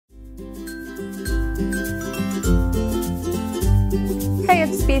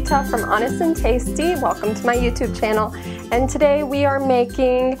name's Vita from Honest and Tasty. Welcome to my YouTube channel. And today we are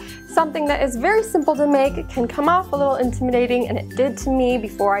making something that is very simple to make. It can come off a little intimidating, and it did to me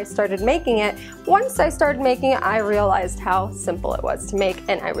before I started making it. Once I started making it, I realized how simple it was to make,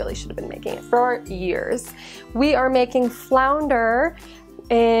 and I really should have been making it for years. We are making flounder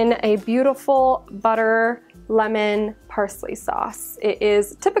in a beautiful butter lemon parsley sauce. It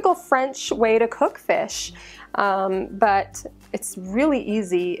is a typical French way to cook fish, but it's really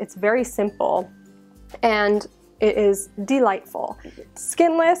easy. It's very simple, and it is delightful.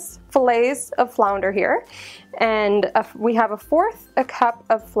 Skinless fillets of flounder here, and we have a 1/4 cup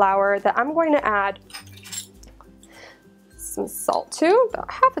of flour that I'm going to add some salt to, about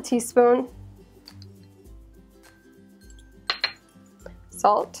 1/2 teaspoon.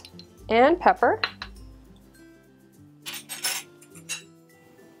 Salt and pepper.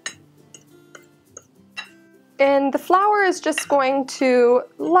 And the flour is just going to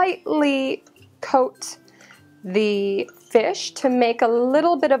lightly coat the fish to make a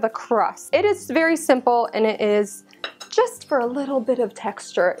little bit of a crust. It is very simple, and it is just for a little bit of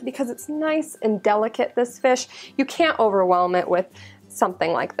texture because it's nice and delicate, this fish. You can't overwhelm it with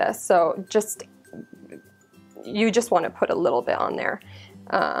something like this, so you just want to put a little bit on there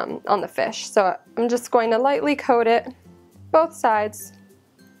on the fish. So I'm just going to lightly coat it, both sides.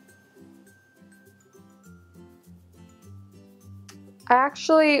 I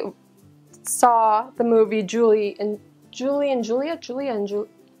actually saw the movie Julie and Julia,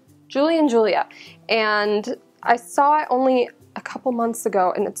 and I saw it only a couple months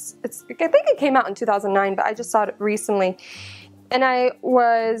ago, and it's I think it came out in 2009, but I just saw it recently, and I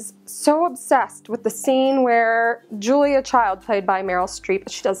was so obsessed with the scene where Julia Child, played by Meryl Streep,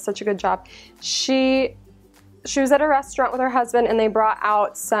 she does such a good job. She was at a restaurant with her husband, and they brought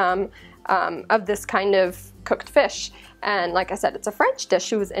out some of this kind of cooked fish. And like I said, it's a French dish.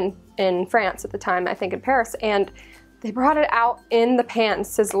 She was in France at the time, I think in Paris, and they brought it out in the pan,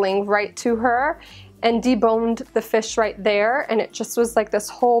 sizzling right to her, and deboned the fish right there, and it just was like this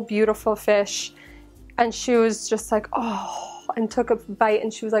whole beautiful fish, and she was just like, oh, and took a bite,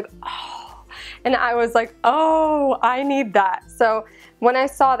 and she was like, oh, and I was like, oh, I need that. So when I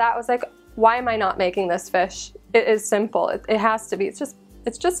saw that, I was like, why am I not making this fish? It is simple. It has to be.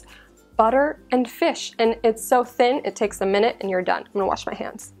 It's just butter and fish, and it's so thin it takes a minute and you're done. I'm gonna wash my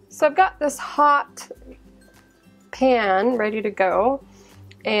hands. So I've got this hot pan ready to go,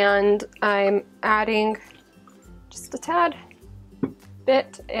 and I'm adding just a tad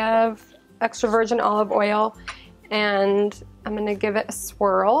bit of extra virgin olive oil, and I'm gonna give it a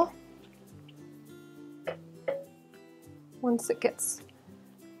swirl. Once it gets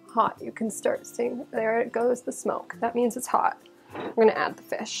hot, you can start seeing, there it goes, the smoke. That means it's hot. I'm gonna add the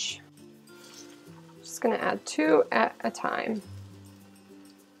fish. Just going to add 2 at a time.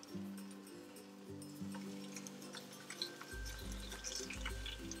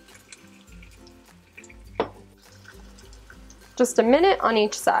 Just a minute on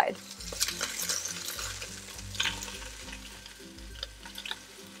each side.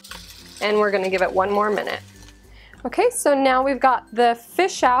 And we're going to give it 1 more minute. Okay, so now we've got the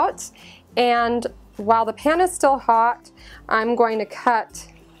fish out, and while the pan is still hot, I'm going to cut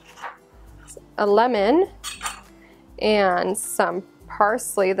a lemon and some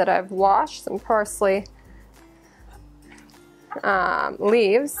parsley that I've washed, some parsley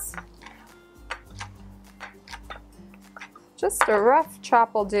leaves. Just a rough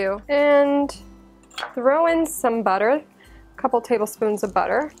chop will do. And throw in some butter, a couple tablespoons of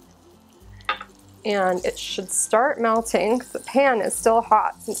butter. And it should start melting. The pan is still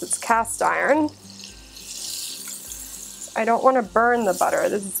hot since it's cast iron. I don't want to burn the butter.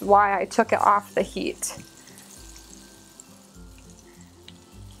 This is why I took it off the heat.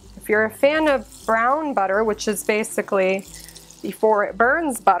 If you're a fan of brown butter, which is basically before it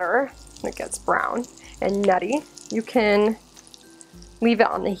burns butter, it gets brown and nutty, you can leave it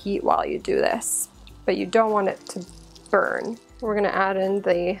on the heat while you do this, but you don't want it to burn. We're going to add in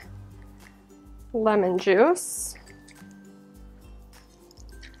the lemon juice.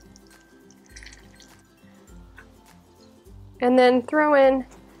 And then throw in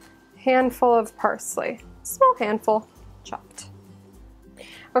a handful of parsley, small handful, chopped.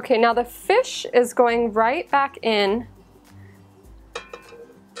 Okay, now the fish is going right back in,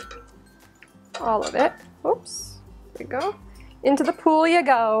 all of it. Oops, there you go. Into the pool you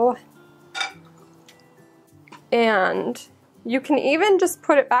go. And you can even just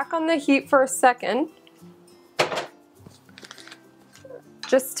put it back on the heat for a second,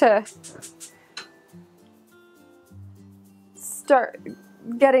 just to start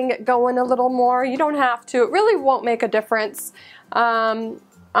getting it going a little more. You don't have to. It really won't make a difference.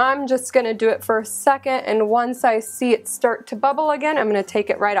 I'm just gonna do it for a second, and once I see it start to bubble again, I'm gonna take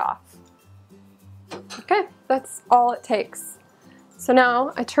it right off. Okay, that's all it takes. So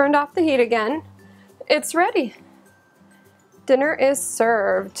now I turned off the heat again. It's ready. Dinner is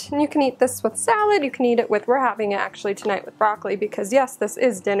served. And you can eat this with salad, you can eat it with, we're having it actually tonight with broccoli because yes, this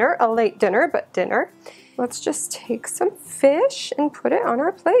is dinner, a late dinner, but dinner. Let's just take some fish and put it on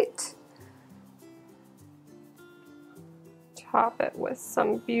our plate. Top it with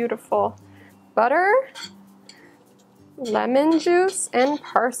some beautiful butter, lemon juice, and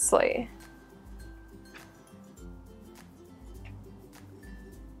parsley.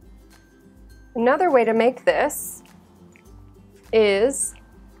 Another way to make this is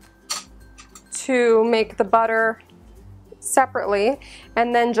to make the butter separately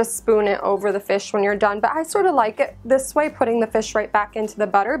and then just spoon it over the fish when you're done. But I sort of like it this way, putting the fish right back into the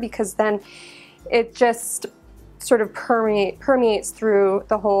butter, because then it just sort of permeates through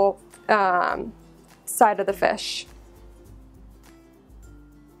the whole side of the fish.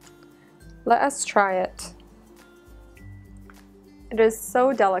 Let us try it. It is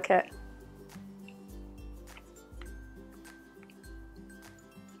so delicate.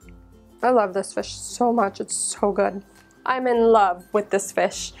 I love this fish so much, it's so good. I'm in love with this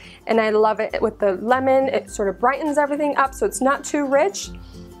fish, and I love it with the lemon. It sort of brightens everything up so it's not too rich.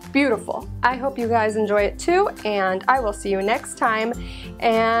 Beautiful. I hope you guys enjoy it too, and I will see you next time.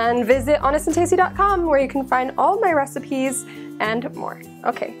 And visit honestandtasty.com where you can find all my recipes and more.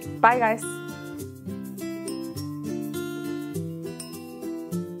 Okay, bye guys.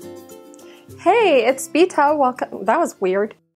 Hey, it's Beta. Welcome. That was weird.